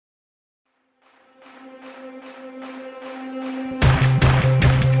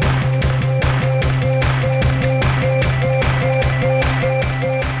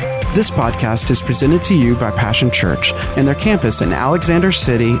This podcast is presented to you by Passion Church and their campus in Alexander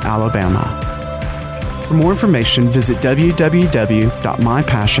City, Alabama. For more information, visit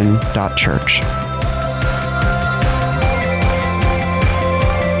www.mypassion.church.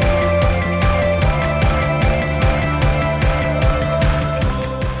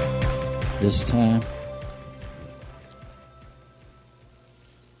 This time,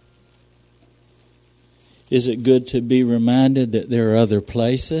 is it good to be reminded that there are other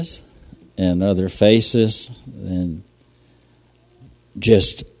places and other faces than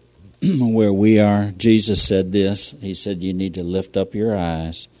just where we are? Jesus said this. He said, you need to lift up your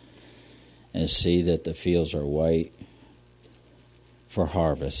eyes and see that the fields are white for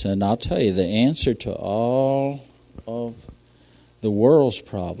harvest. And I'll tell you, the answer to all of the world's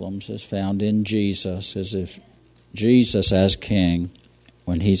problems is found in Jesus, as if Jesus as King,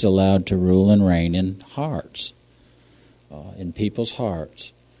 when He's allowed to rule and reign in hearts, in people's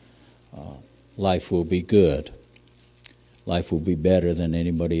hearts, life will be good. Life will be better than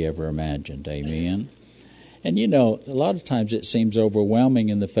anybody ever imagined. Amen. And you know, a lot of times it seems overwhelming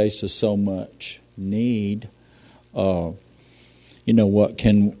in the face of so much need. You know, what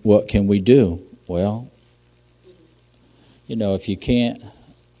can we do? Well, you know, if you can't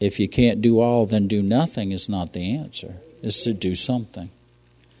do all, then do nothing is not the answer. It's to do something.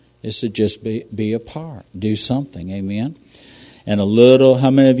 It's to just be a part. Do something. Amen. And a little, how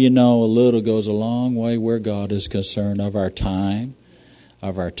many of you know a little goes a long way where God is concerned, of our time,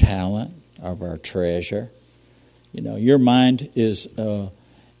 of our talent, of our treasure. You know, your mind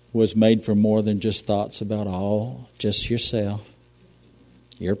was made for more than just thoughts about just yourself,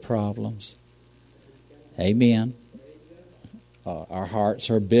 your problems. Amen. Our hearts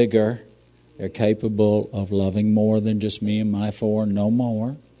are bigger. They're capable of loving more than just me and my four, no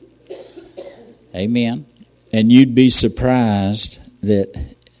more. Amen. And you'd be surprised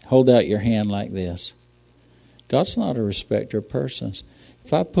that, hold out your hand like this. God's not a respecter of persons.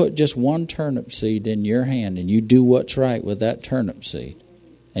 If I put just one turnip seed in your hand and you do what's right with that turnip seed,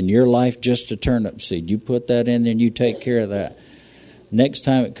 and your life just a turnip seed, you put that in there and you take care of that. Next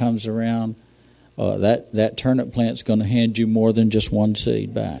time it comes around, that turnip plant's going to hand you more than just one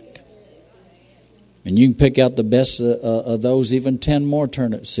seed back. And you can pick out the best of those, even 10 more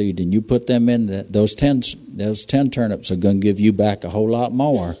turnip seed, and you put them in those 10 turnips are going to give you back a whole lot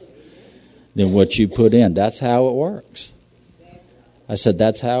more than what you put in. That's how it works. I said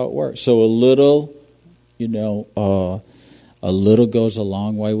that's how it works. So a little, you know, a little goes a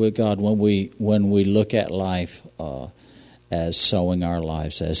long way with God when we look at life as sowing our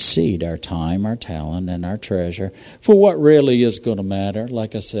lives as seed, our time, our talent, and our treasure for what really is going to matter.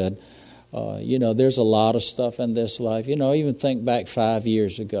 Like I said, you know, there's a lot of stuff in this life. You know, even think back 5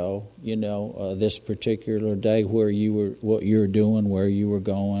 years ago, you know, this particular day, where you were, what you were doing, where you were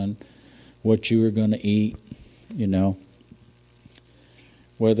going, what you were going to eat, you know.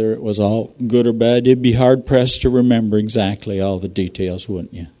 Whether it was all good or bad, you'd be hard-pressed to remember exactly all the details,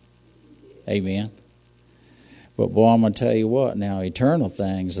 wouldn't you? Amen. But boy, I'm going to tell you what, now eternal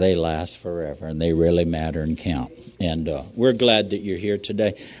things, they last forever, and they really matter and count. And we're glad that you're here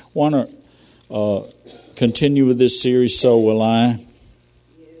today. Want to continue with this series, So Will I.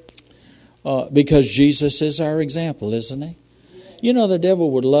 Because Jesus is our example, isn't He? You know, the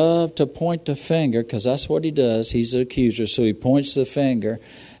devil would love to point the finger, because that's what he does. He's an accuser, so he points the finger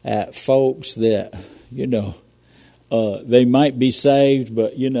at folks that, you know, they might be saved,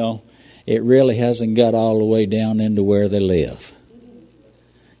 but, you know, it really hasn't got all the way down into where they live.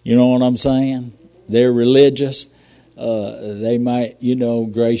 You know what I'm saying? They're religious. They might, you know,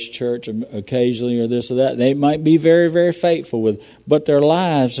 grace church occasionally or this or that. They might be very, very faithful but their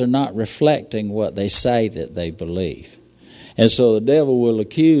lives are not reflecting what they say that they believe. And so the devil will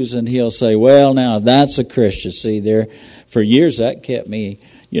accuse, and he'll say, well, now that's a Christian. See, there, for years that kept me,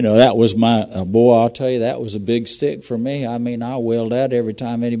 you know, that was my, boy, I'll tell you, that was a big stick for me. I mean, I wailed out every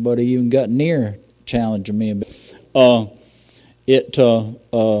time anybody even got near challenging me.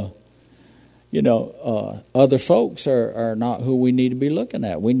 You know, other folks are not who we need to be looking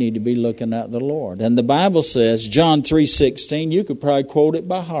at. We need to be looking at the Lord. And the Bible says, John 3:16, you could probably quote it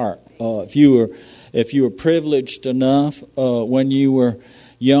by heart. If you were privileged enough when you were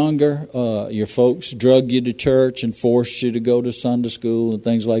younger, your folks drug you to church and forced you to go to Sunday school and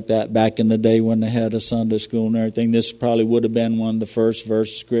things like that. Back in the day when they had a Sunday school and everything, this probably would have been one of the first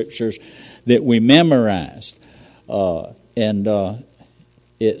verse scriptures that we memorized.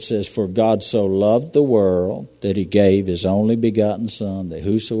 It says, for God so loved the world that he gave his only begotten Son, that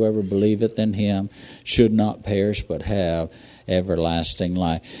whosoever believeth in him should not perish but have everlasting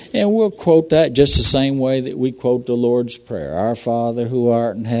life. And we'll quote that just the same way that we quote the Lord's Prayer. Our Father who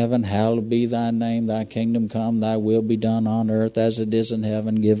art in heaven, hallowed be thy name. Thy kingdom come, thy will be done on earth as it is in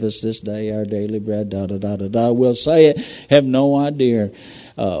heaven. Give us this day our daily bread. Da da da da da. We'll say it, have no idea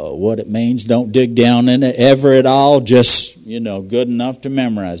what it means. Don't dig down in it ever at all. Just, good enough to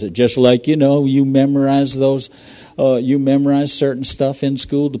memorize it. Just like, you memorize those. You memorize certain stuff in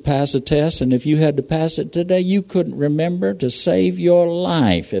school to pass a test, and if you had to pass it today, you couldn't remember to save your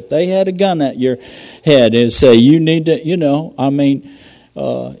life. If they had a gun at your head and say, you need to,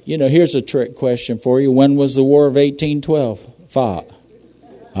 here's a trick question for you. When was the War of 1812 fought?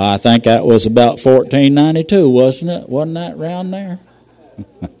 I think that was about 1492, wasn't it? Wasn't that around there?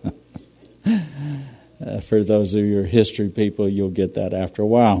 For those of your history people, you'll get that after a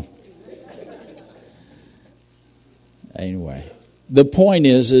while. Anyway, the point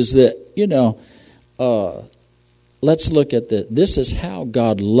is that, let's look at this. This is how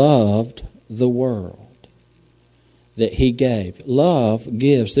God loved the world, that he gave. Love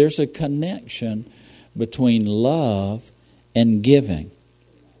gives. There's a connection between love and giving,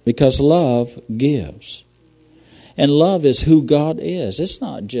 because love gives. And love is who God is. It's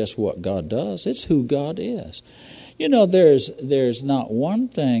not just what God does. It's who God is. There's not one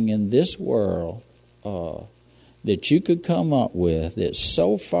thing in this world that you could come up with that's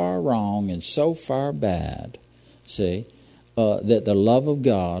so far wrong and so far bad, that the love of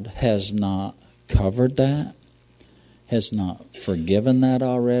God has not covered that, has not forgiven that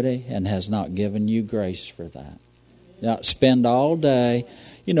already, and has not given you grace for that. Now, spend all day,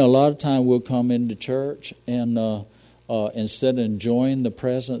 a lot of time we'll come into church and instead of enjoying the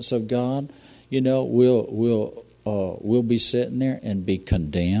presence of God, we'll be sitting there and be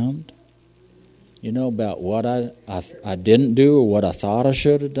condemned. About what I didn't do, or what I thought I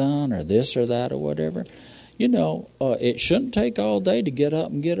should have done, or this or that or whatever. It shouldn't take all day to get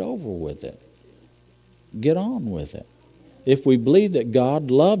up and get over with it. Get on with it. If we believe that God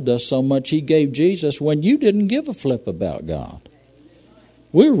loved us so much he gave Jesus when you didn't give a flip about God.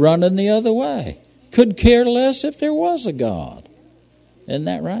 We're running the other way. Could care less if there was a God. Isn't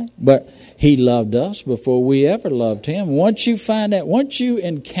that right? But he loved us before we ever loved him. Once you find out, once you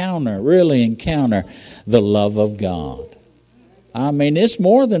really encounter the love of God. It's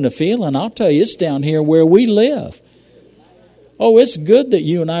more than a feeling. I'll tell you, it's down here where we live. Oh, it's good that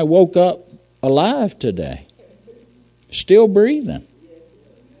you and I woke up alive today. Still breathing.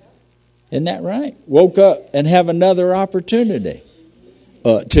 Isn't that right? Woke up and have another opportunity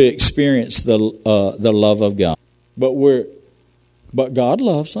to experience the love of God. But God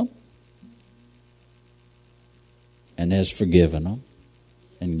loves them and has forgiven them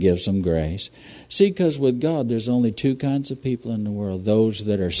and gives them grace. See, because with God, there's only two kinds of people in the world. Those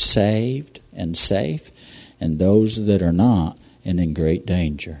that are saved and safe, and those that are not and in great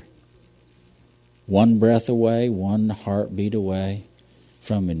danger. One breath away, one heartbeat away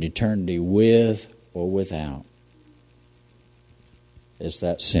from an eternity with or without. It's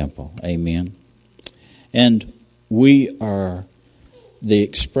that simple. Amen. And we are the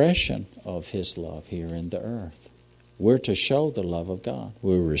expression of his love here in the earth. We're to show the love of God.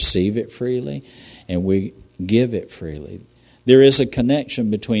 We receive it freely and we give it freely. There is a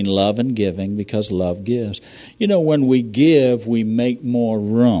connection between love and giving because love gives. When we give, we make more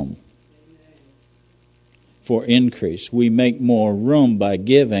room for increase. We make more room by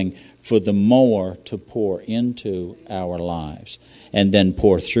giving for the more to pour into our lives and then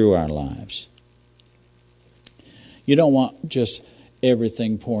pour through our lives. You don't want just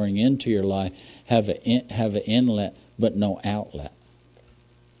everything pouring into your life, have an inlet but no outlet.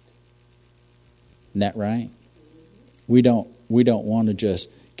 Isn't that right? We don't want to just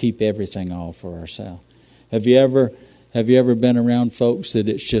keep everything all for ourselves. Have you ever been around folks that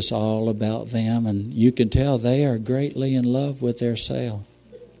it's just all about them, and you can tell they are greatly in love with their self?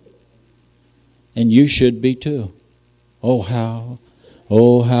 And you should be too. Oh how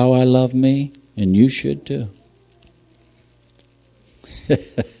I love me, and you should too.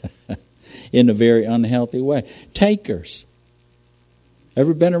 In a very unhealthy way. Takers.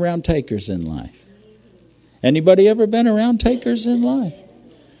 Ever been around takers in life? Anybody ever been around takers in life?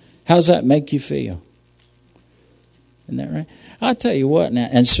 How's that make you feel? Isn't that right? I'll tell you what now,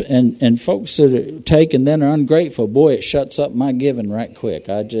 and folks that are take and then are ungrateful, boy, it shuts up my giving right quick.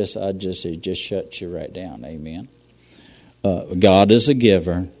 It just shuts you right down. Amen. God is a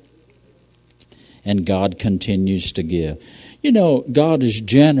giver, and God continues to give. God is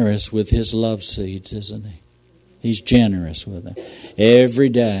generous with his love seeds, isn't he? He's generous with them every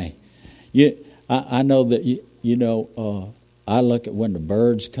day. I know that I look at when the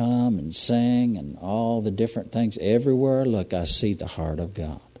birds come and sing and all the different things. Everywhere I look, I see the heart of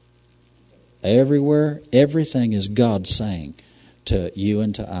God. Everywhere, everything is God saying to you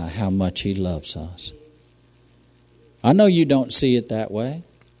and to I how much He loves us. I know you don't see it that way.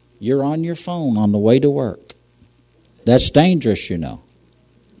 You're on your phone on the way to work. That's dangerous,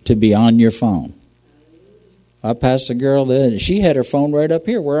 to be on your phone. I passed a girl there, she had her phone right up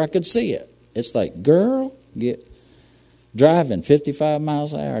here where I could see it. It's like, girl, get driving 55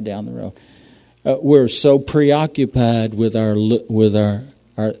 miles an hour down the road. We're so preoccupied with our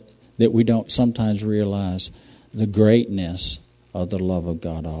that we don't sometimes realize the greatness of the love of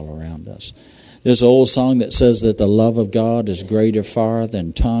God all around us. There's an old song that says that the love of God is greater far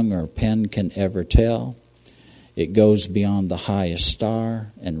than tongue or pen can ever tell. It goes beyond the highest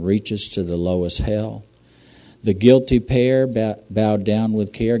star and reaches to the lowest hell. The guilty pair bowed down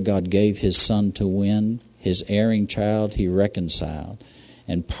with care. God gave His Son to win. His erring child He reconciled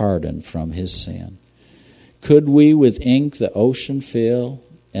and pardoned from his sin. Could we with ink the ocean fill,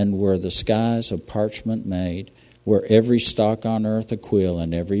 and were the skies of parchment made, were every stalk on earth a quill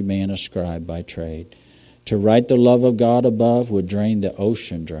and every man a scribe by trade, to write the love of God above would drain the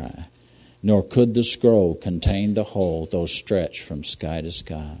ocean dry, nor could the scroll contain the whole, though stretched from sky to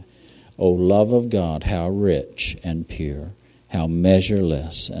sky. O love of God, how rich and pure, how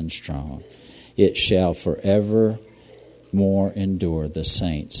measureless and strong. It shall forever more endure the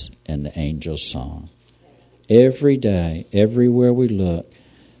saints and the angels' song. Every day, everywhere we look,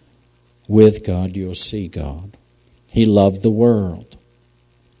 with God you'll see God. He loved the world.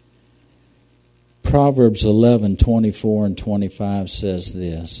 Proverbs 11:24 and 25 says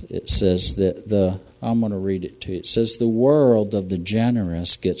this. It says that I'm going to read it to you. It says, the world of the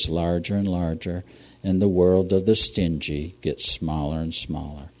generous gets larger and larger, and the world of the stingy gets smaller and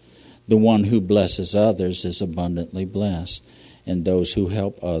smaller. The one who blesses others is abundantly blessed, and those who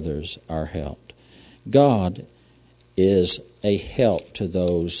help others are helped. God is a help to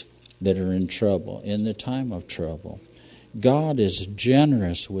those that are in trouble, in the time of trouble. God is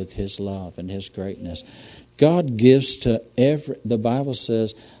generous with His love and His greatness. God gives to the Bible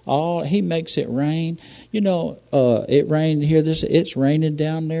says, He makes it rain. It rained here. It's raining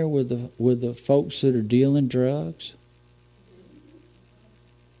down there with the folks that are dealing drugs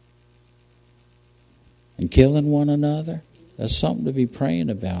and killing one another. That's something to be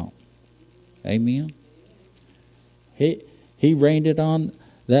praying about. Amen. He rained it on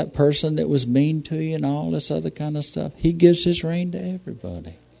that person that was mean to you and all this other kind of stuff. He gives His rain to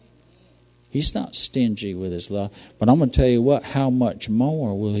everybody. He's not stingy with His love. But I'm going to tell you what, how much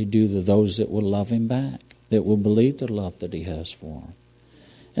more will He do to those that will love Him back, that will believe the love that He has for them.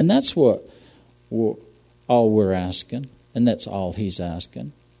 And that's all we're asking, and that's all He's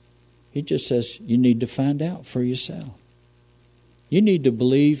asking. He just says you need to find out for yourself. You need to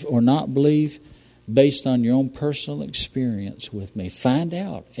believe or not believe based on your own personal experience with me. Find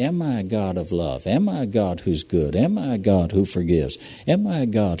out, am I a God of love? Am I a God who's good? Am I a God who forgives? Am I a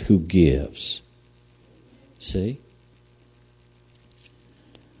God who gives? See?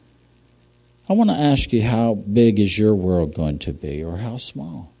 I want to ask you, how big is your world going to be, or how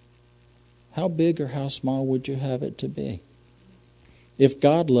small? How big or how small would you have it to be? If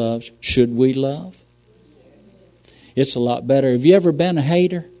God loves, should we love? It's a lot better. Have you ever been a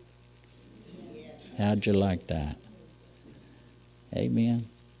hater? How'd you like that? Amen.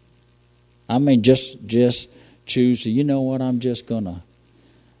 I mean, just choose to, you know what, I'm just gonna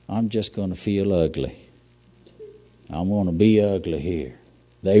feel ugly. I'm gonna be ugly here.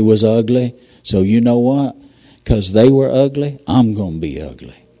 They was ugly, so you know what? Because they were ugly, I'm gonna be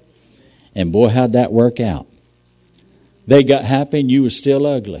ugly. And boy, how'd that work out? They got happy and you were still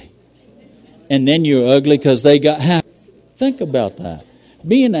ugly. And then you're ugly because they got happy. Think about that.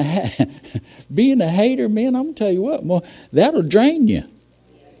 Being a hater, man, I'm going to tell you what, boy, that'll drain you.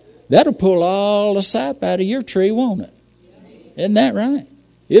 That'll pull all the sap out of your tree, won't it? Isn't that right?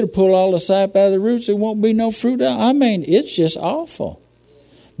 It'll pull all the sap out of the roots. There won't be no fruit out. I mean, it's just awful.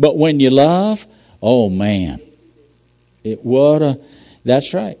 But when you love, oh man,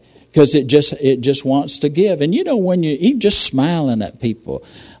 that's right. Because it just wants to give. And when you even just smiling at people,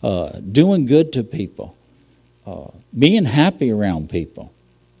 doing good to people, being happy around people.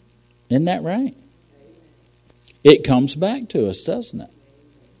 Isn't that right? It comes back to us, doesn't it?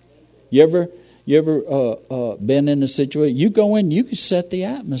 You ever been in a situation? You go in, you can set the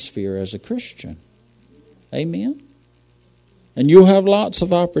atmosphere as a Christian. Amen? And you'll have lots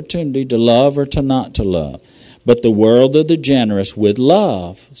of opportunity to love or to not to love. But the world of the generous with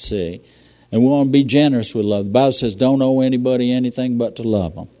love, see, and we want to be generous with love. The Bible says don't owe anybody anything but to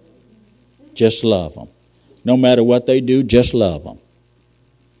love them. Just love them. No matter what they do, just love them.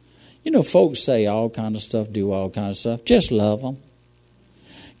 You know, folks say all kind of stuff, do all kind of stuff. Just love them.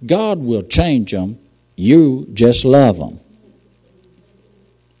 God will change them. You just love them.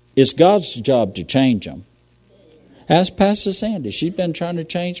 It's God's job to change them. Ask Pastor Sandy. She's been trying to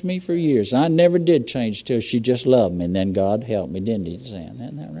change me for years. I never did change till she just loved me. And then God helped me, didn't he, Sandy?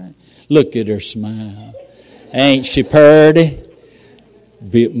 Isn't that right? Look at her smile. Ain't she pretty?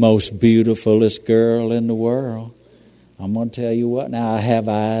 Most beautifulest girl in the world. I'm going to tell you what, now I have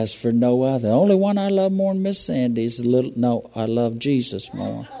eyes for no other. The only one I love more than Miss Sandy is I love Jesus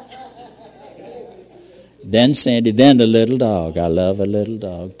more. Then Sandy, then the little dog. I love a little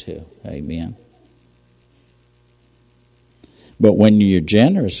dog too. Amen. But when you're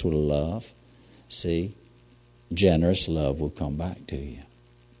generous with love, see, generous love will come back to you.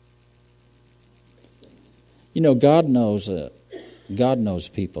 You know, God knows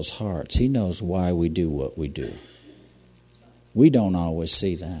people's hearts. He knows why we do what we do. We don't always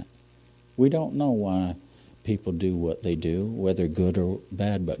see that. We don't know why people do what they do, whether good or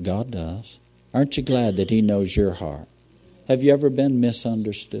bad, but God does. Aren't you glad that He knows your heart? Have you ever been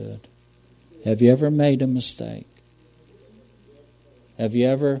misunderstood? Have you ever made a mistake? Has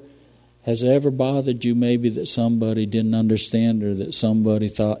it ever bothered you maybe that somebody didn't understand, or that somebody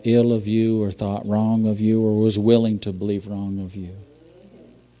thought ill of you or thought wrong of you or was willing to believe wrong of you?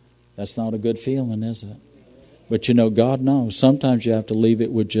 That's not a good feeling, is it? But you know, God knows. Sometimes you have to leave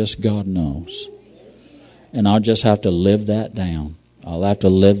it with just God knows. And I'll just have to live that down. I'll have to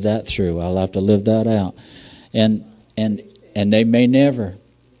live that through. I'll have to live that out. And they may never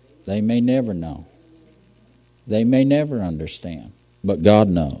know. They may never understand. But God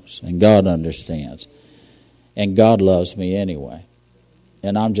knows, and God understands. And God loves me anyway.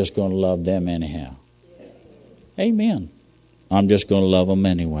 And I'm just going to love them anyhow. Amen. I'm just going to love them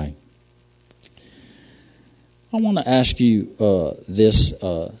anyway. I want to ask you this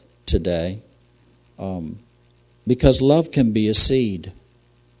today, because love can be a seed.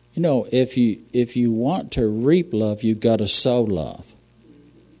 You know, if you want to reap love, you've got to sow love.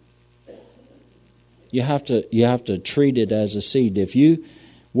 You have to treat it as a seed.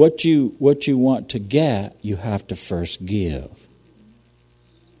 What you want to get, you have to first give.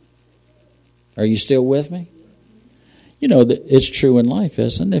 Are you still with me? You know, it's true in life,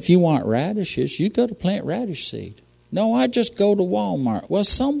 isn't it? If you want radishes, you go to plant radish seed. No, I just go to Walmart. Well,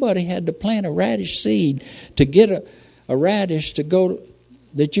 somebody had to plant a radish seed to get a radish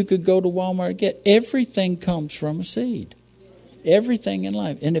that you could go to Walmart and get. Everything comes from a seed. Everything in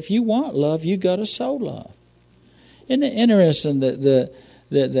life. And if you want love, you got to sow love. Isn't it interesting that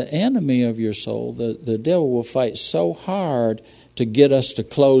the enemy of your soul, the devil, will fight so hard to get us to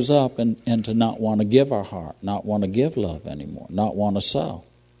close up and to not want to give our heart, not want to give love anymore, not want to sow.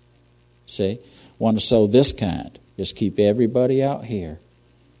 See? Want to sow this kind. Just keep everybody out here.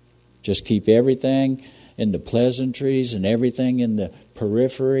 Just keep everything in the pleasantries and everything in the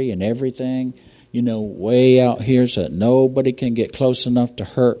periphery and everything, you know, way out here so that nobody can get close enough to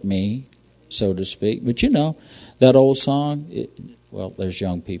hurt me, so to speak. But you know, that old song, well, there's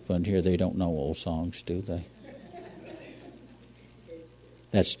young people in here, they don't know old songs, do they?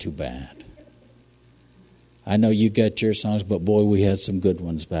 That's too bad. I know you got your songs, but boy, we had some good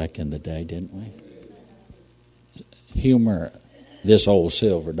ones back in the day, didn't we? Humor this old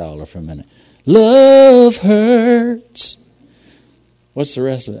silver dollar for a minute. Love hurts. What's the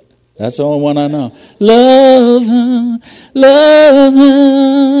rest of it? That's the only one I know. Love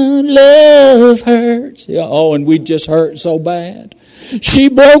hurts. Yeah, oh, and we just hurt so bad. She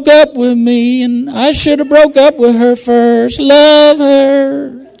broke up with me, and I should have broke up with her first. Love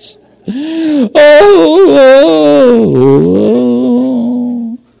hurts. Oh.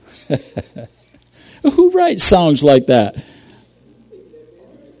 Who writes songs like that?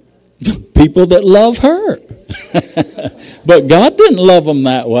 People that love hurt. But God didn't love them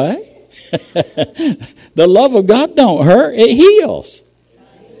that way. The love of God don't hurt. It heals.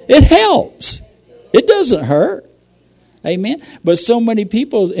 It helps. It doesn't hurt. Amen. But so many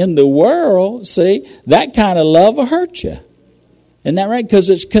people in the world, see, that kind of love will hurt you. Isn't that right? Because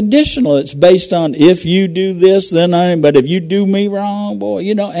it's conditional. It's based on if you do this, then but if you do me wrong, boy,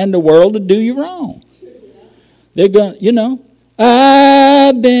 you know, and the world will do you wrong. They're going, you know,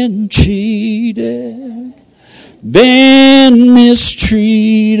 I've been cheated, been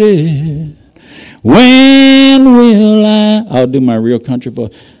mistreated. When will I'll do my real country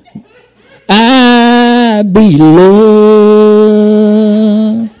voice. I be loved,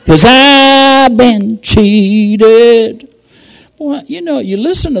 'cause I've been cheated. Boy, you know, you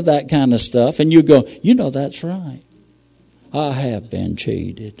listen to that kind of stuff and you go, you know, that's right. I have been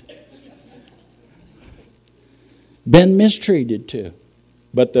cheated. been mistreated too.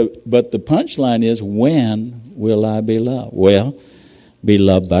 But the punchline is, when will I be loved? Well, be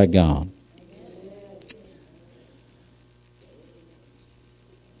loved by God.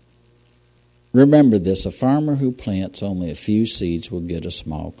 Remember this, a farmer who plants only a few seeds will get a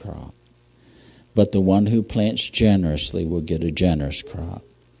small crop. But the one who plants generously will get a generous crop.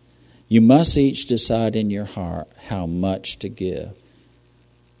 You must each decide in your heart how much to give.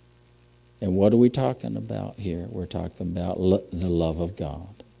 And what are we talking about here? We're talking about the love of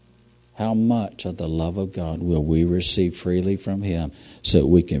God. How much of the love of God will we receive freely from Him so that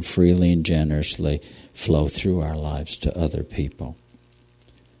we can freely and generously flow through our lives to other people?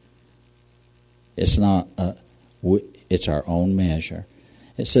 It's not it's our own measure.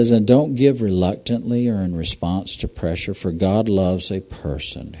 It says, and don't give reluctantly or in response to pressure, for God loves a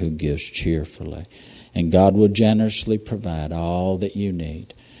person who gives cheerfully. And God will generously provide all that you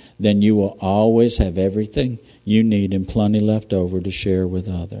need. Then you will always have everything you need and plenty left over to share with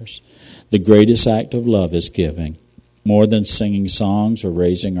others. The greatest act of love is giving. More than singing songs or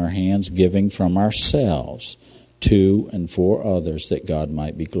raising our hands, giving from ourselves to and for others that God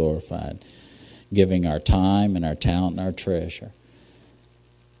might be glorified. Giving our time and our talent and our treasure.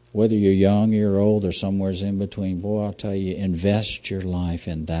 Whether you're young, you're old, or somewhere's in between, boy, I'll tell you, invest your life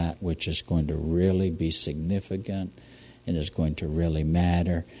in that which is going to really be significant and is going to really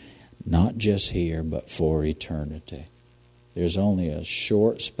matter, not just here, but for eternity. There's only a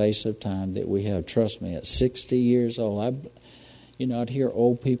short space of time that we have. Trust me, at 60 years old, I'd hear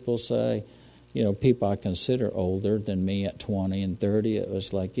old people say, people I consider older than me at 20 and 30, it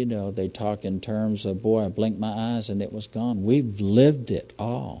was like, they talk in terms of, boy, I blinked my eyes and it was gone. We've lived it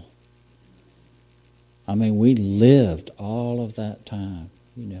all. We lived all of that time,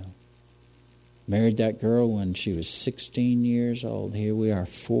 Married that girl when she was 16 years old. Here we are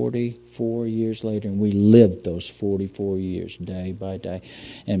 44 years later, and we lived those 44 years day by day.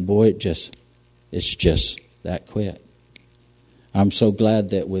 And boy, it's just that quick. I'm so glad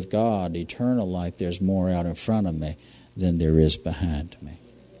that with God, eternal life, there's more out in front of me than there is behind me.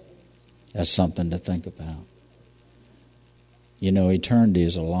 That's something to think about. Eternity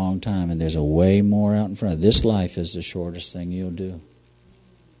is a long time, and there's a way more out in front. This life is the shortest thing you'll do.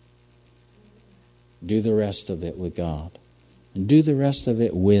 Do the rest of it with God. And do the rest of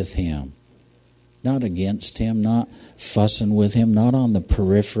it with Him. Not against Him, not fussing with Him, not on the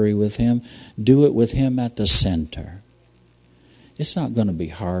periphery with Him. Do it with Him at the center. It's not going to be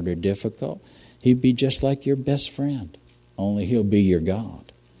hard or difficult. He'd be just like your best friend, only He'll be your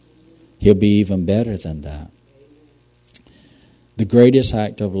God. He'll be even better than that. The greatest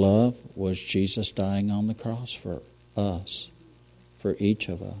act of love was Jesus dying on the cross for us, for each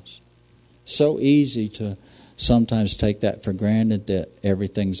of us. So easy to sometimes take that for granted, that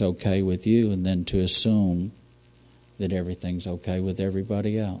everything's okay with you, and then to assume that everything's okay with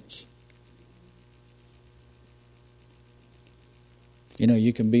everybody else.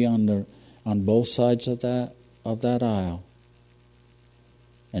 You can be on both sides of that aisle,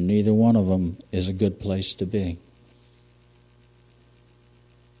 and neither one of them is a good place to be.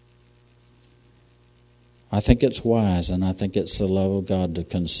 I think it's wise, and I think it's the love of God to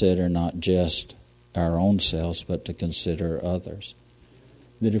consider not just our own selves, but to consider others.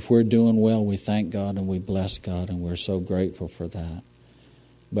 That if we're doing well, we thank God and we bless God, and we're so grateful for that.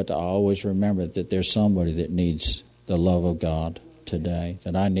 But to always remember that there's somebody that needs the love of God today,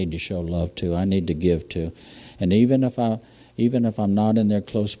 that I need to show love to, I need to give to. And even if I'm not in their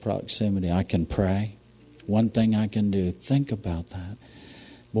close proximity, I can pray. One thing I can do, think about that.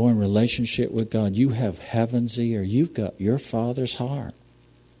 Boy, in relationship with God, you have heaven's ear. You've got your Father's heart.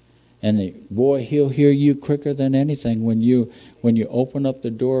 And boy, He'll hear you quicker than anything when you open up the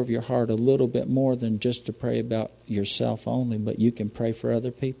door of your heart a little bit more than just to pray about yourself only, but you can pray for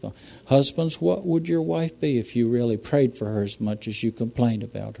other people. Husbands, what would your wife be if you really prayed for her as much as you complained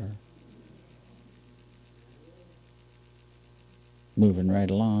about her? Moving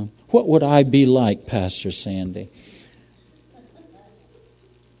right along. What would I be like, Pastor Sandy?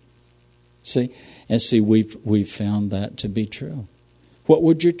 See, we've found that to be true. What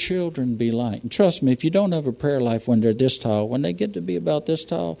would your children be like? And trust me, if you don't have a prayer life when they're this tall, when they get to be about this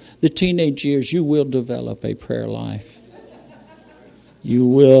tall, the teenage years, you will develop a prayer life. You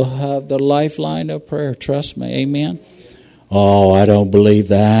will have the lifeline of prayer. Trust me. Amen? Oh, I don't believe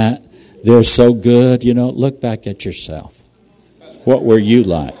that. They're so good. Look back at yourself. What were you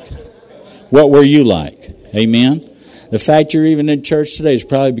like? What were you like? Amen? The fact you're even in church today is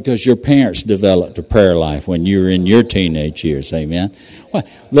probably because your parents developed a prayer life when you were in your teenage years. Amen. Well,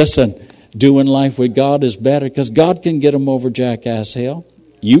 listen, doing life with God is better because God can get them over jackass hill.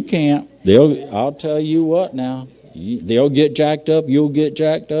 You can't. I'll tell you what now. They'll get jacked up. You'll get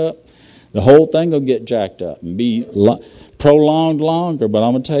jacked up. The whole thing will get jacked up and be prolonged longer. But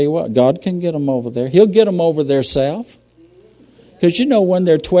I'm going to tell you what, God can get them over there. He'll get them over their self. Because when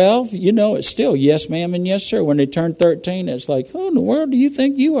they're 12, it's still yes ma'am and yes sir. When they turn 13, it's like, who in the world do you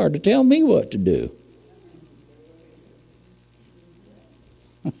think you are to tell me what to do?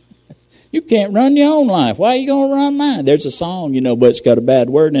 You can't run your own life. Why are you going to run mine? There's a song, but it's got a bad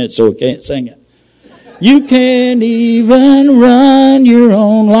word in it, so we can't sing it. You can't even run your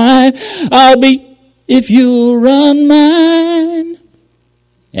own life. I'll be if you run mine.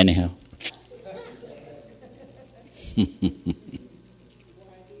 Anyhow.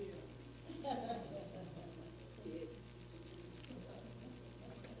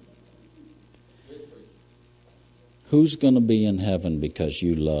 Who's going to be in heaven because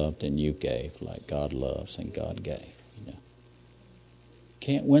you loved and you gave like God loves and God gave?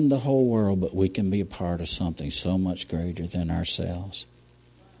 Can't win the whole world, but we can be a part of something so much greater than ourselves.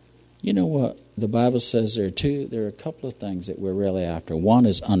 You know what? The Bible says there are a couple of things that we're really after. One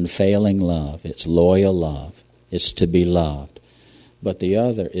is unfailing love. It's loyal love. It's to be loved. But the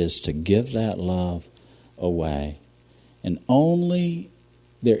other is to give that love away. And only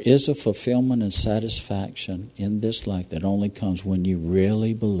there is a fulfillment and satisfaction in this life that only comes when you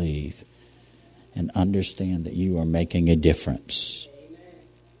really believe and understand that you are making a difference.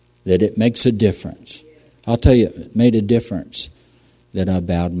 That it makes a difference. I'll tell you, it made a difference that I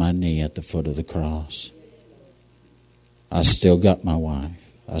bowed my knee at the foot of the cross. I still got my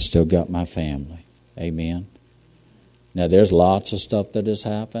wife. I still got my family. Amen. Now, there's lots of stuff that has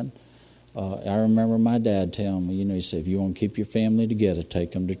happened. I remember my dad telling me, he said, if you want to keep your family together,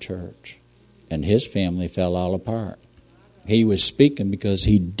 take them to church. And his family fell all apart. He was speaking because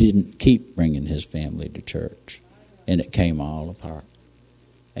he didn't keep bringing his family to church. And it came all apart.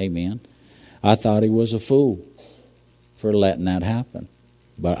 Amen. I thought he was a fool for letting that happen.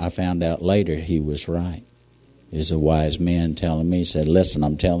 But I found out later he was right. He's a wise man telling me, he said, listen,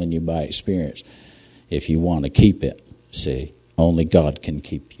 I'm telling you by experience, if you want to keep it, see, only God can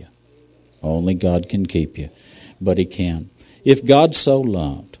keep you. Only God can keep you. But He can. If God so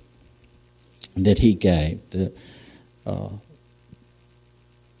loved that He gave, the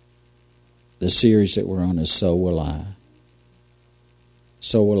series that we're on is So Will I.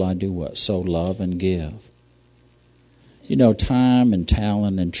 So will I do what? So love and give. Time and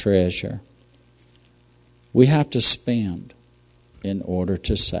talent and treasure, we have to spend in order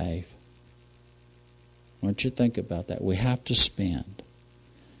to save. Why don't you think about that? We have to spend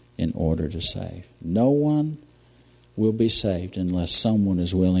in order to save. No one will be saved unless someone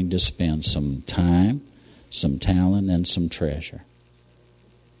is willing to spend some time, some talent, and some treasure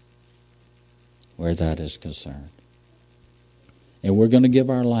where that is concerned. And we're going to give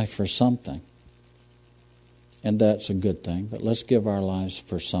our life for something. And that's a good thing. But let's give our lives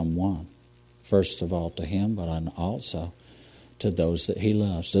for someone. First of all to Him, but also to those that He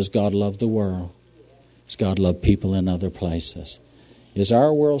loves. Does God love the world? Does God love people in other places? Is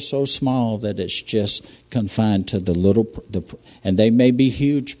our world so small that it's just confined to the little, and they may be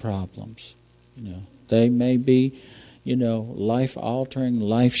huge problems. They may be, life-altering,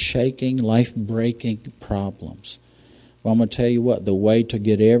 life-shaking, life-breaking problems. Well, I'm going to tell you what, the way to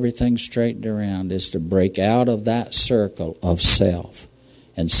get everything straightened around is to break out of that circle of self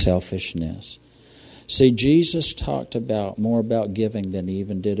and selfishness. See, Jesus talked more about giving than He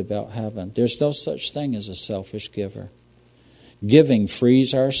even did about heaven. There's no such thing as a selfish giver. Giving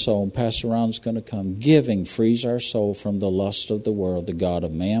frees our soul, and Pastor Ron's going to come. Giving frees our soul from the lust of the world, the god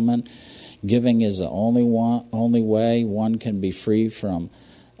of mammon. Giving is the only way one can be free from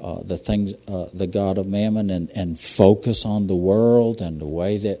the things, the god of mammon, and focus on the world and the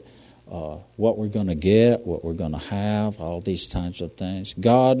way that what we're going to get, what we're going to have, all these types of things.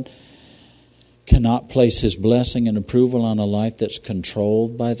 God cannot place His blessing and approval on a life that's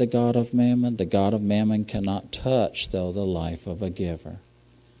controlled by the god of mammon. The god of mammon cannot touch, though, the life of a giver.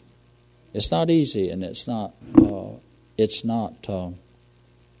 It's not easy, and it's not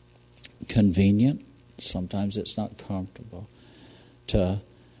convenient. Sometimes it's not comfortable to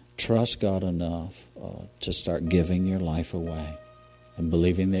trust God enough to start giving your life away and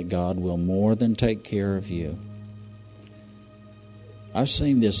believing that God will more than take care of you. I've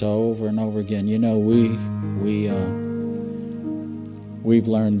seen this over and over again. We've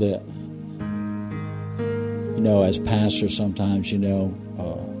learned that, as pastors sometimes,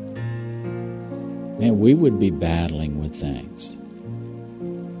 we would be battling with things.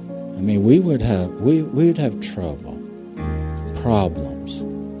 We would have trouble, problems.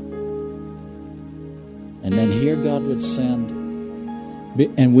 And then here God would send,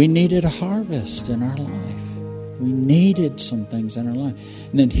 and we needed a harvest in our life. We needed some things in our life.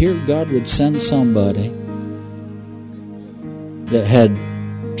 And then here God would send somebody that had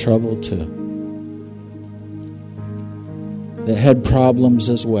trouble too, that had problems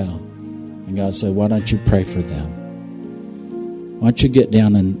as well. And God said, why don't you pray for them? Why don't you get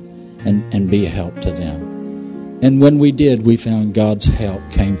down and be a help to them? And when we did, we found God's help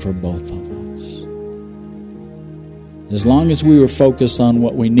came for both of us. As long as we were focused on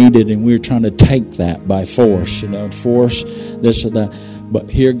what we needed and we were trying to take that by force, force this or that. But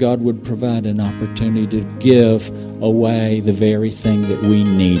here God would provide an opportunity to give away the very thing that we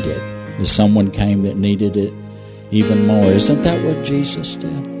needed. If someone came that needed it even more. Isn't that what Jesus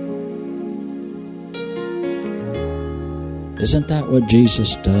did? Isn't that what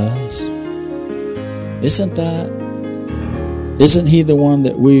Jesus does? Isn't he the one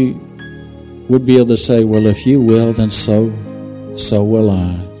that we would be able to say, well, if you will, then so will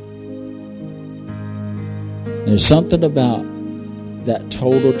I. There's something about that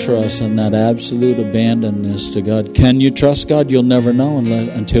total trust and that absolute abandonness to God. Can you trust God? You'll never know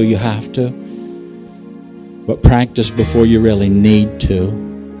until you have to. But practice before you really need to.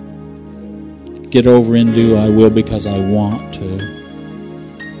 Get over and do I will because I want to.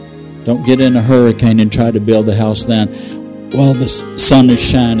 Don't get in a hurricane and try to build a house then. While the sun is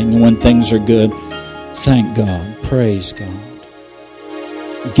shining and when things are good, thank God, praise God.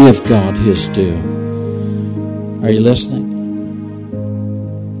 Give God His due. Are you listening?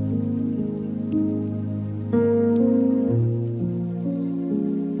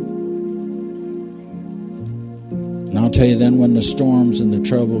 And I'll tell you then when the storms and the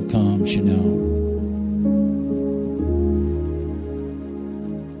trouble comes,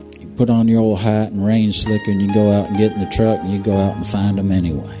 put on your old hat and rain slicker and you go out and get in the truck and you go out and find them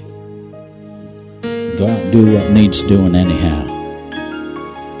anyway. Go out and do what needs doing anyhow.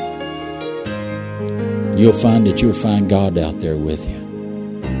 You'll find that you'll find God out there with you.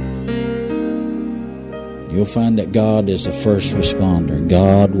 You'll find that God is a first responder.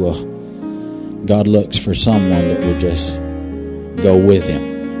 God looks for someone that will just go with Him.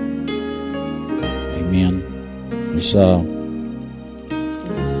 Amen. So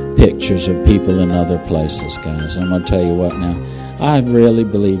pictures of people in other places, guys. I'm going to tell you what now. I really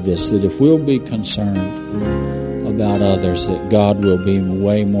believe this, that if we'll be concerned about others, that God will be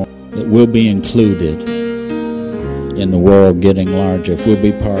way more, that we'll be included in the world getting larger. If we'll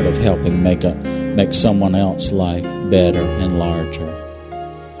be part of helping make someone else's life better and larger.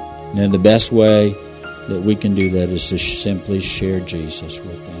 And the best way that we can do that is to simply share Jesus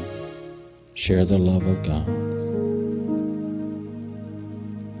with them. Share the love of God.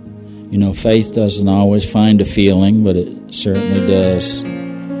 Faith doesn't always find a feeling, but it certainly does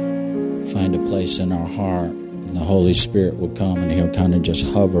find a place in our heart. And the Holy Spirit will come and He'll kind of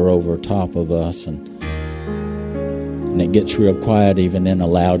just hover over top of us. And it gets real quiet even in a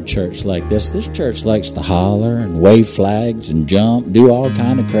loud church like this. This church likes to holler and wave flags and jump, do all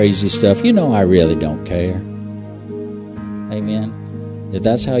kind of crazy stuff. I really don't care. Amen. If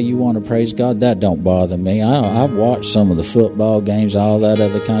that's how you want to praise God, that don't bother me. I've watched some of the football games, all that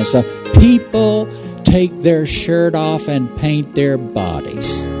other kind of stuff. People take their shirt off and paint their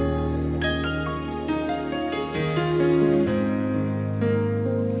bodies.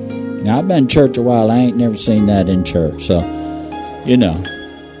 Now, I've been in church a while. I ain't never seen that in church. So,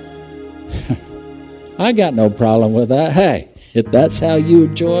 I got no problem with that. Hey, if that's how you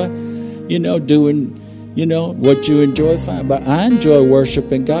enjoy, doing what you enjoy, fine. But I enjoy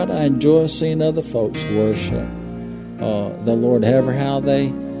worshiping God. I enjoy seeing other folks worship the Lord ever how they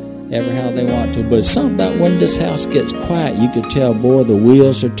want to. But it's something about when this house gets quiet, you could tell, boy, the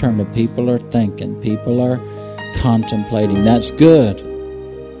wheels are turning. People are thinking. People are contemplating. That's good.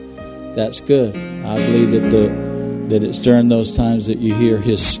 That's good. I believe that it's during those times that you hear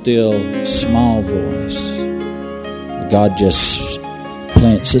His still, small voice. God just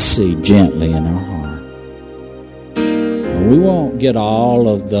plants a seed gently in our heart. We won't get all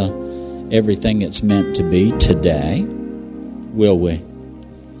of everything it's meant to be today, will we?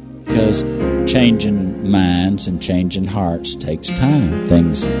 Because changing minds and changing hearts takes time.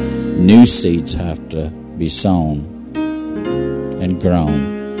 New seeds have to be sown and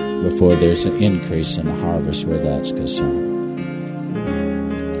grown before there's an increase in the harvest where that's concerned.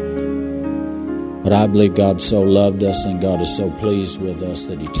 But I believe God so loved us and God is so pleased with us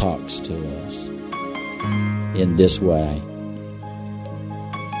that He talks to us in this way.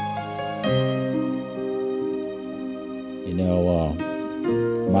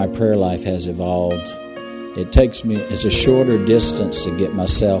 My prayer life has evolved. It's a shorter distance to get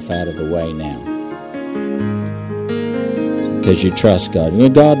myself out of the way now. Because you trust God.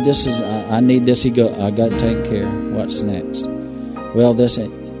 God, I need this. He go, I got to take care. What's next? Well, that's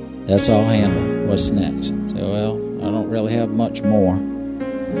all handled. What's next? I say, well, I don't really have much more.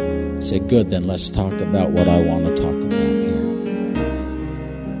 I say, good, then let's talk about what I want to talk about here.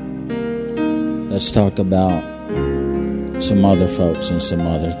 Let's talk about some other folks and some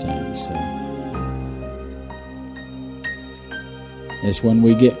other things. So it's when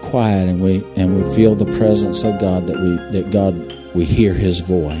we get quiet and we feel the presence of God that we hear His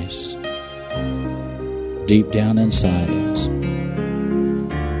voice deep down inside us.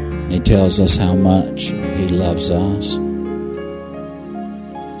 He tells us how much He loves us. And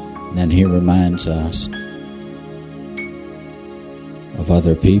then He reminds us of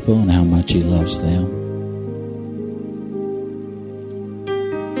other people and how much He loves them.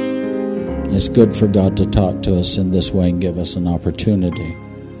 It's good for God to talk to us in this way and give us an opportunity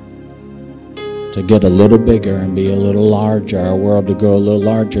to get a little bigger and be a little larger, our world to grow a little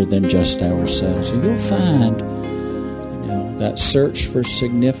larger than just ourselves. And you'll find, that search for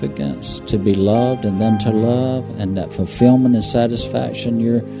significance, to be loved and then to love, and that fulfillment and satisfaction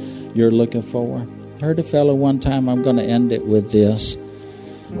you're looking for. I heard a fellow one time, I'm going to end it with this,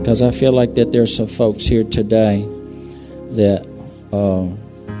 because I feel like that there's some folks here today that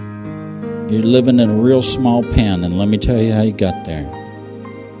you're living in a real small pen, and let me tell you how you got there.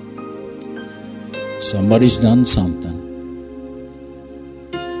 Somebody's done something.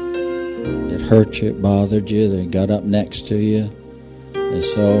 It hurt you, it bothered you, they got up next to you. And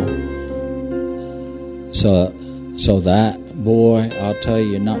so that boy, I'll tell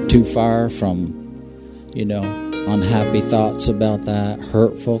you, not too far from, unhappy thoughts about that,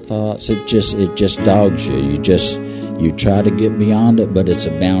 hurtful thoughts. It just dogs you. You try to get beyond it, but it's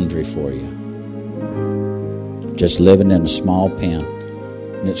a boundary for you. Just living in a small pen.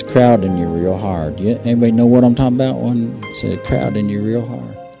 And it's crowding you real hard. Anybody know what I'm talking about when it's crowding you real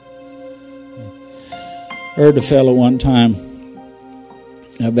hard? I heard a fellow one time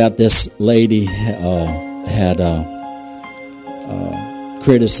about this lady had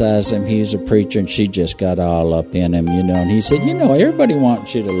criticized him. He was a preacher, and she just got all up in him, And he said, everybody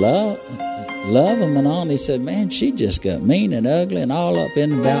wants you to love him and all. And he said, man, she just got mean and ugly and all up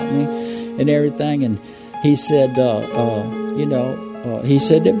in about me and everything. And he said, he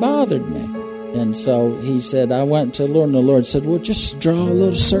said it bothered me. And so he said, I went to the Lord, and the Lord said, well, just draw a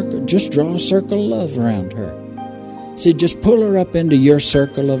little circle. Just draw a circle of love around her. He said, just pull her up into your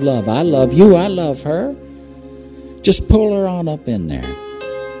circle of love. I love you. I love her. Just pull her on up in there.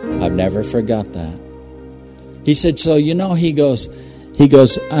 I've never forgot that. He said, so, he goes,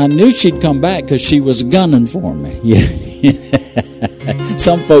 I knew she'd come back because she was gunning for me.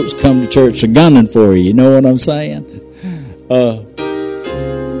 Some folks come to church gunning for you. You know what I'm saying?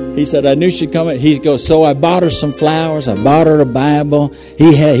 He said, I knew she'd come. He goes, so I bought her some flowers. I bought her a Bible.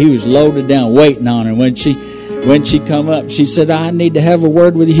 He was loaded down waiting on her. When she come up, she said, I need to have a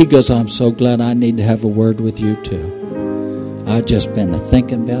word with you. He goes, I'm so glad I need to have a word with you too. I've just been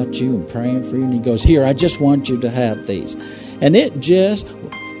thinking about you and praying for you. And he goes, here, I just want you to have these. And it just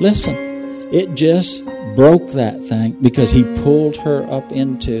broke that thing because he pulled her up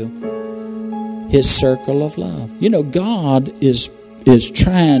into his circle of love. God is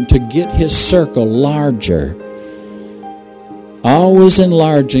trying to get his circle larger. Always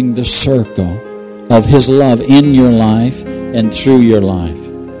enlarging the circle of his love in your life and through your life.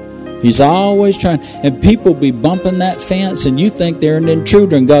 He's always trying. And people be bumping that fence and you think they're an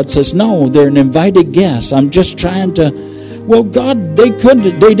intruder. And God says, no, they're an invited guest. I'm just trying to. Well, God, they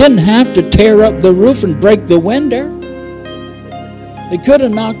didn't have to tear up the roof and break the window. They could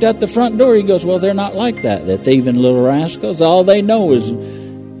have knocked at the front door. He goes, well, they're not like that. They're thieving little rascals. All they know is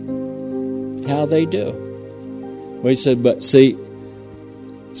how they do. Well, he said, but see,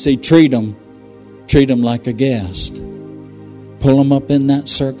 treat them like a guest. Pull them up in that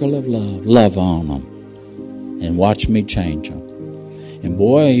circle of love. Love on them. And watch me change them. And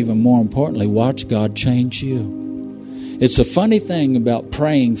boy, even more importantly, watch God change you. It's a funny thing about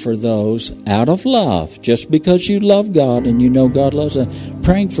praying for those out of love, just because you love God and you know God loves them,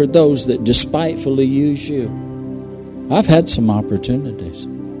 praying for those that despitefully use you. I've had some opportunities.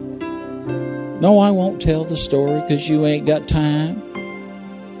 No, I won't tell the story because you ain't got time.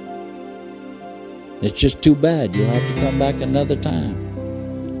 It's just too bad. You'll have to come back another time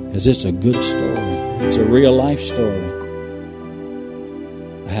because it's a good story. It's a real life story.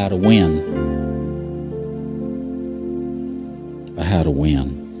 How to win. How to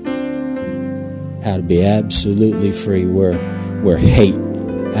win. How to be absolutely free where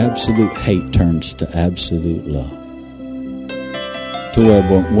absolute hate turns to absolute love. To where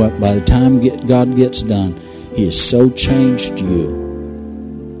by the time God gets done, He has so changed you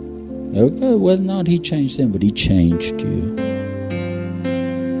Whether or not he changed them, but he changed you.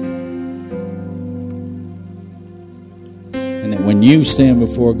 And that when you stand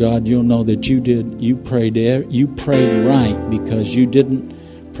before God, you'll know that you prayed right, because you didn't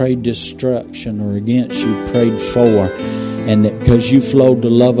pray destruction or against, you prayed for. And that because you flowed the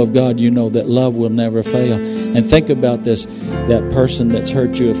love of God, you know that love will never fail. And think about this, that person that's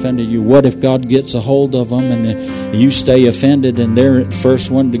hurt you, offended you. What if God gets a hold of them and you stay offended and they're the first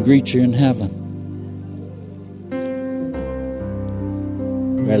one to greet you in heaven?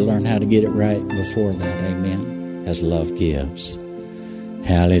 You better learn how to get it right before that, amen, as love gives.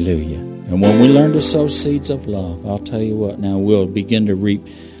 Hallelujah. And when we learn to sow seeds of love, I'll tell you what, now we'll begin to reap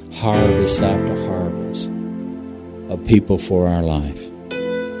harvest after harvest of people for our life.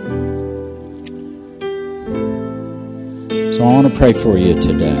 So I want to pray for you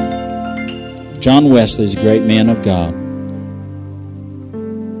today. John Wesley is a great man of God.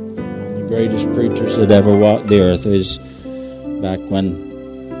 One of the greatest preachers that ever walked the earth. Is back when,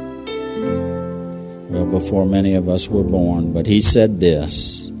 well, before many of us were born. But he said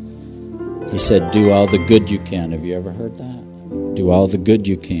this. He said, do all the good you can. Have you ever heard that? Do all the good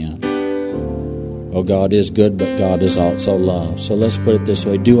you can. Well, God is good, but God is also love. So let's put it this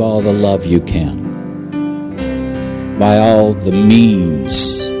way. Do all the love you can. By all the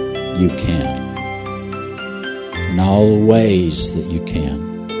means you can. In all the ways that you can.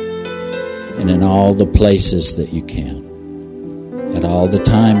 And in all the places that you can. At all the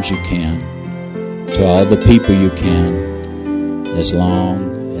times you can. To all the people you can. As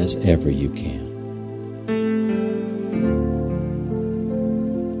long as ever you can.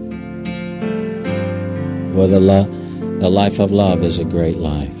 Well, the life of love is a great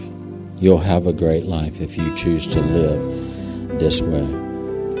life. You'll have a great life if you choose to live this way.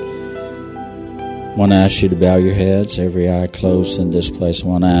 I want to ask you to bow your heads, every eye closed in this place. I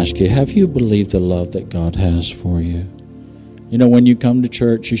want to ask you, have you believed the love that God has for you? You know, when you come to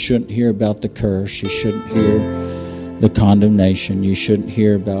church, you shouldn't hear about the curse. You shouldn't hear the condemnation. You shouldn't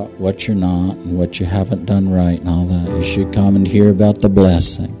hear about what you're not and what you haven't done right and all that. You should come and hear about the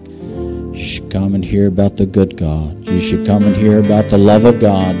blessing. You should come and hear about the good God. You should come and hear about the love of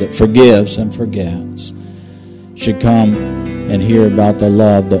God that forgives and forgets. You should come and hear about the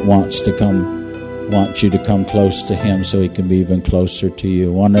love that wants you to come close to Him so He can be even closer to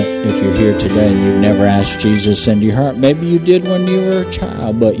you. I wonder if you're here today and you've never asked Jesus into your heart. Maybe you did when you were a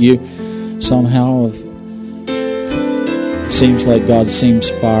child, but you somehow seems like God seems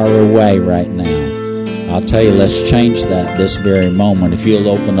far away right now. I'll tell you, let's change that this very moment. If you'll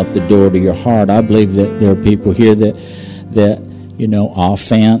open up the door to your heart, I believe that there are people here that you know,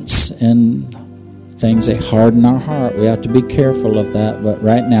 offense and things that harden our heart. We have to be careful of that. But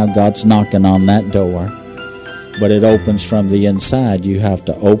right now, God's knocking on that door. But it opens from the inside. You have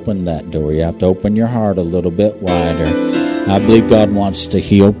to open that door. You have to open your heart a little bit wider. I believe God wants to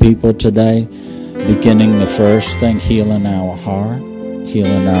heal people today. Beginning the first thing, healing our heart,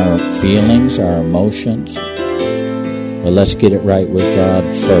 healing our feelings, our emotions. Well, let's get it right with God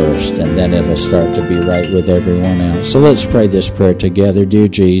first, and then it'll start to be right with everyone else. So let's pray this prayer together. Dear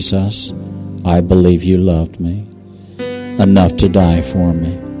Jesus, I believe you loved me enough to die for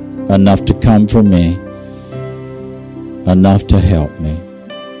me, enough to come for me, enough to help me.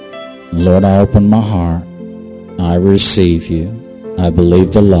 Lord, I open my heart. I receive you. I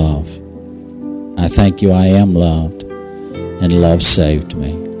believe the love. I thank you I am loved, and love saved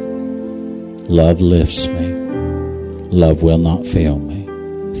me. Love lifts me. Love will not fail me.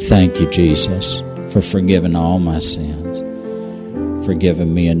 Thank you, Jesus, for forgiving all my sins, for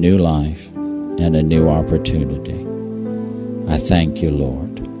giving me a new life and a new opportunity. I thank you,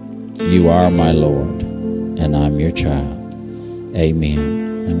 Lord. You are my Lord, and I'm your child.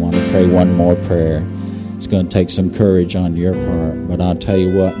 Amen. I want to pray one more prayer. It's going to take some courage on your part, but I'll tell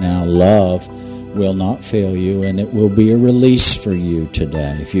you what now, love will not fail you, and it will be a release for you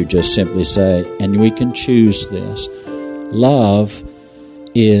today if you just simply say, and we can choose this, love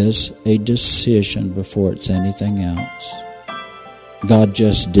is a decision before it's anything else. God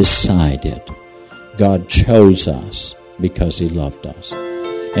just decided. God chose us because He loved us.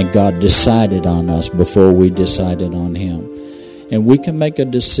 And God decided on us before we decided on Him. And we can make a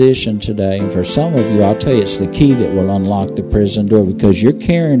decision today. And for some of you, I'll tell you, it's the key that will unlock the prison door, because you're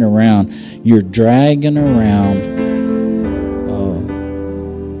carrying around, you're dragging around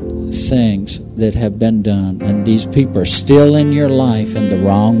things that have been done. And these people are still in your life in the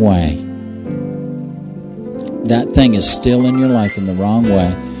wrong way. That thing is still in your life in the wrong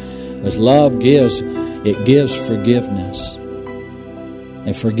way. As love gives, it gives forgiveness.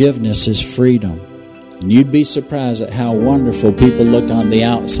 And forgiveness is freedom. And you'd be surprised at how wonderful people look on the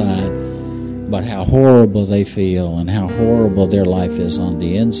outside, but how horrible they feel and how horrible their life is on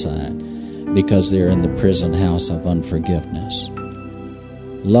the inside because they're in the prison house of unforgiveness.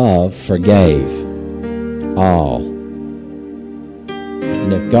 Love forgave all.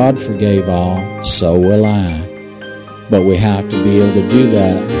 And if God forgave all, so will I. But we have to be able to do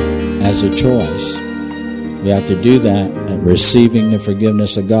that as a choice. We have to do that at receiving the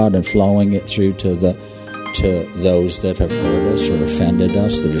forgiveness of God and flowing it through to those that have hurt us or offended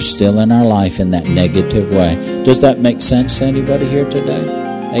us, that are still in our life in that negative way. Does that make sense to anybody here today?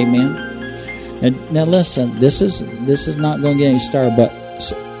 Amen. And now listen, this is not going to get any started, but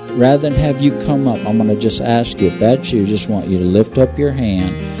rather than have you come up, I'm going to just ask you, if that's you, just want you to lift up your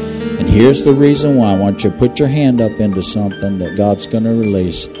hand. And here's the reason why. I want you to put your hand up into something that God's going to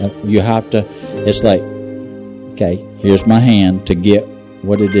release. You have to, it's like, okay, here's my hand to get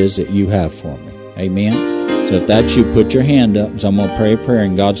what it is that you have for me. Amen. So if that's you, put your hand up. So I'm going to pray a prayer,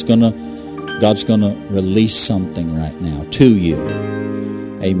 and God's going to release something right now to you.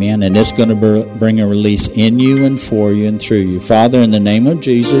 Amen. And it's going to bring a release in you and for you and through you. Father, in the name of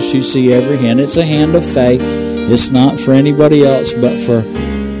Jesus, you see every hand. It's a hand of faith. It's not for anybody else but for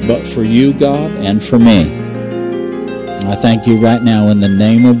you, God, and for me. I thank you right now in the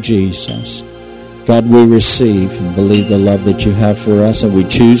name of Jesus. God, we receive and believe the love that you have for us, and we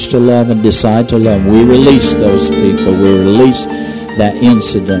choose to love and decide to love. We release those people. We release that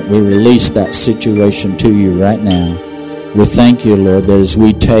incident. We release that situation to you right now. We thank you, Lord, that as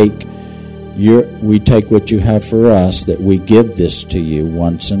we take what you have for us, that we give this to you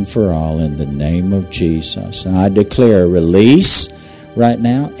once and for all in the name of Jesus. And I declare a release right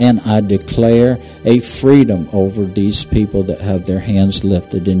now, and I declare a freedom over these people that have their hands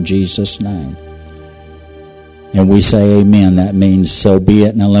lifted in Jesus' name. And we say amen. That means so be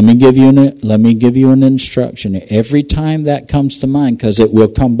it. Now let me give you an instruction. Every time that comes to mind, because it will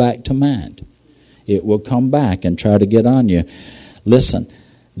come back to mind. It will come back and try to get on you. Listen,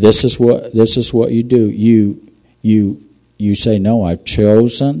 this is what you do. You say, no, I've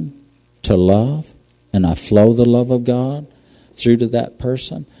chosen to love, and I flow the love of God through to that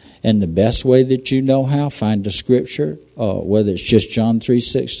person. And the best way that you know how, find the scripture, whether it's just John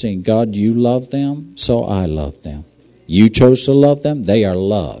 3:16. God, you love them, so I love them. You chose to love them, they are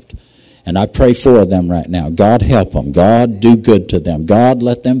loved. And I pray for them right now. God, help them. God, do good to them. God,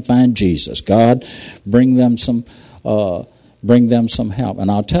 let them find Jesus. God, bring them some help.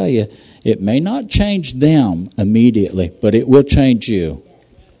 And I'll tell you, it may not change them immediately, but it will change you.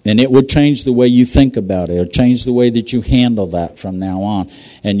 And it would change the way you think about it. It'll change the way that you handle that from now on.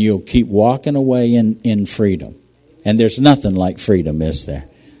 And you'll keep walking away in freedom. And there's nothing like freedom, is there?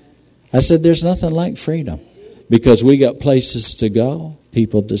 I said there's nothing like freedom. Because we got places to go,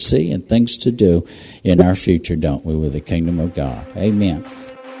 people to see, and things to do in our future, don't we, with the kingdom of God. Amen.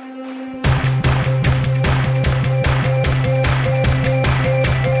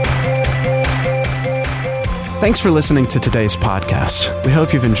 Thanks for listening to today's podcast. We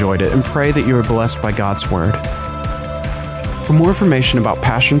hope you've enjoyed it and pray that you are blessed by God's Word. For more information about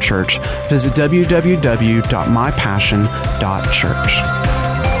Passion Church, visit www.mypassion.church.